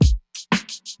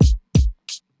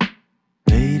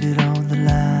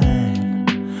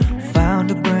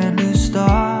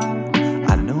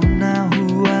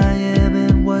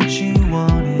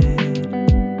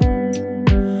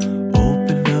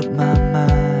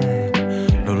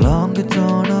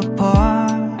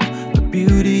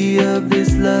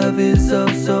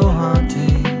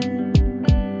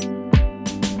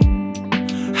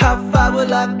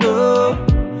will I go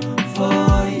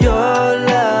for your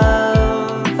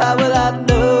love? How will I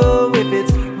know if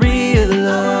it's real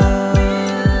love?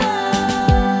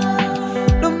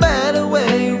 No matter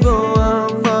where you go,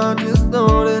 I'm fine. Just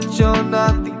know that you're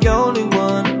not the only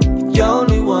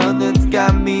one that's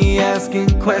got me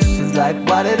asking questions like,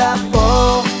 why did I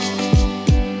fall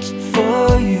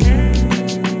for you?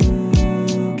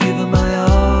 Giving my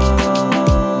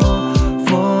all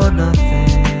for nothing.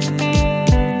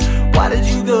 Why did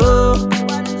you go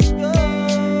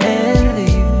and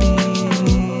leave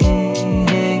me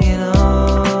hanging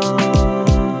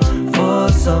on for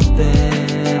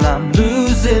something? I'm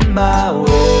losing my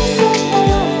way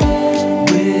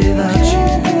without you.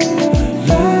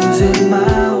 Losing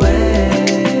my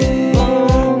way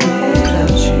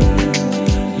without you.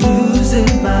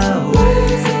 Losing my way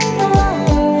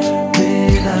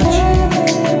without you.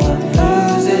 I'm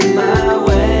losing my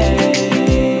way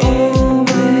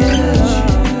without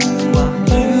you. I'm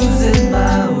losing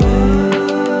my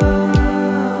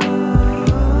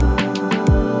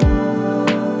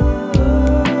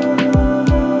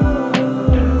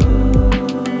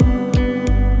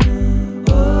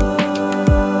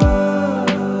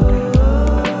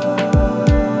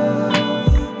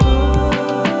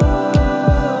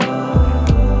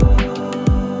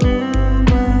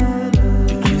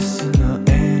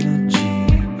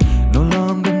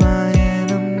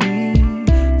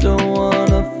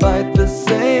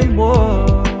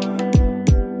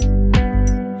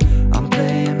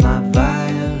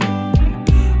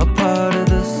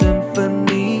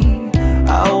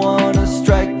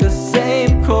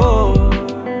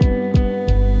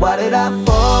Why did I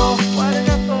fall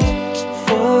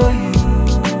for you?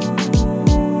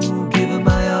 Giving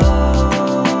my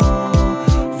all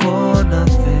for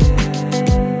nothing.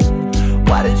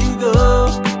 Why did you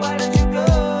go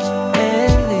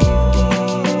and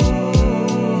leave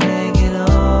me hanging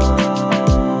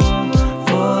on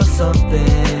for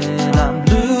something? I'm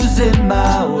losing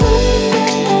my way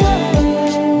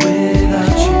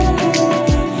without you.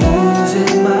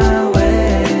 Losing my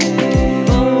way.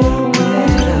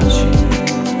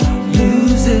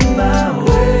 Losing my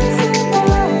way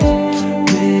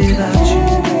without you.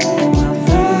 I'm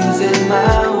losing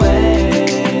my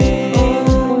way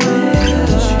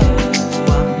without you.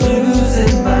 I'm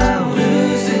losing my way.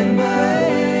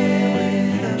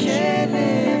 Can't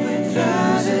live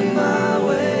without losing my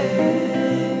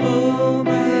way. Oh,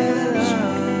 without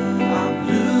you. I'm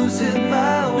losing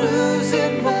my way.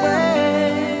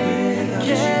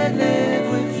 Can't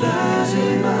live without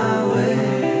losing my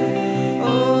way.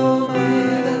 Oh,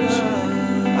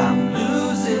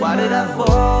 why did I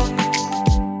fall